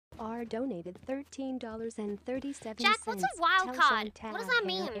R donated $13.37. Jack, what's a wild card? What does that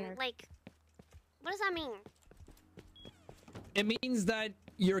mean? Air. Like, what does that mean? It means that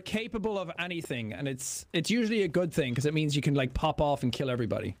you're capable of anything, and it's usually a good thing because it means you can like pop off and kill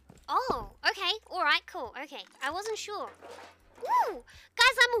everybody. Oh, okay. All right, cool. Okay, I wasn't sure. Woo!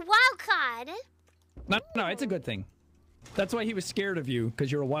 Guys, I'm a wild card. No, it's a good thing. That's why he was scared of you,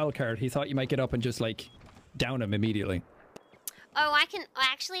 because you're a wild card. He thought you might get up and just like down him immediately. Oh, I can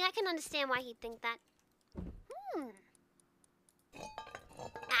understand why he'd think that.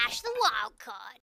 Ash the wild card.